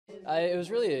It was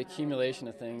really an accumulation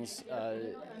of things.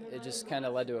 It just kind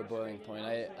of led to a boiling point.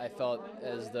 I felt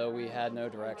as though we had no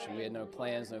direction, we had no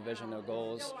plans, no vision, no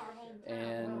goals.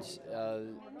 And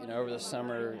over the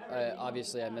summer,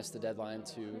 obviously I missed the deadline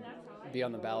to be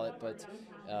on the ballot, but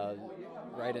uh,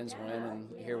 write-ins win, and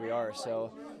here we are.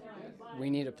 So we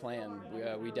need a plan.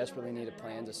 We desperately need a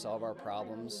plan to solve our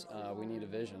problems. We need a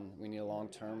vision. We need a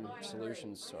long-term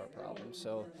solutions to our problems.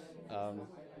 So um,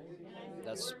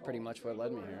 that's pretty much what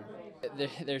led me here.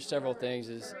 There's several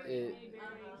things.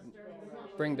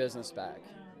 Bring business back,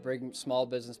 bring small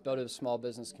business, build a small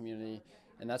business community,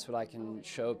 and that's what I can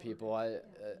show people. I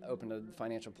opened a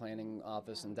financial planning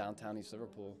office in downtown East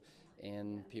Liverpool,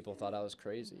 and people thought I was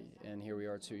crazy. And here we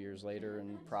are 2 years later,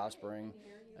 and prospering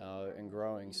and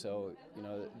growing. So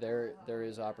there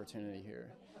is opportunity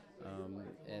here,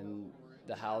 and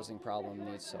the housing problem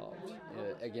needs solved.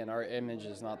 Again, our image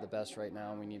is not the best right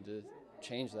now, and we need to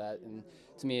change that. And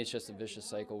to me, it's just a vicious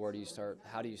cycle. Where do you start?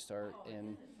 How do you start?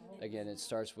 And again, it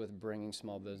starts with bringing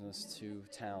small business to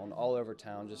town, all over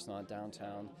town, just not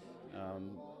downtown.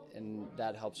 Um, and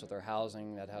that helps with our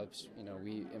housing. That helps,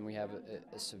 we have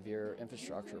a severe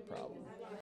infrastructure problem.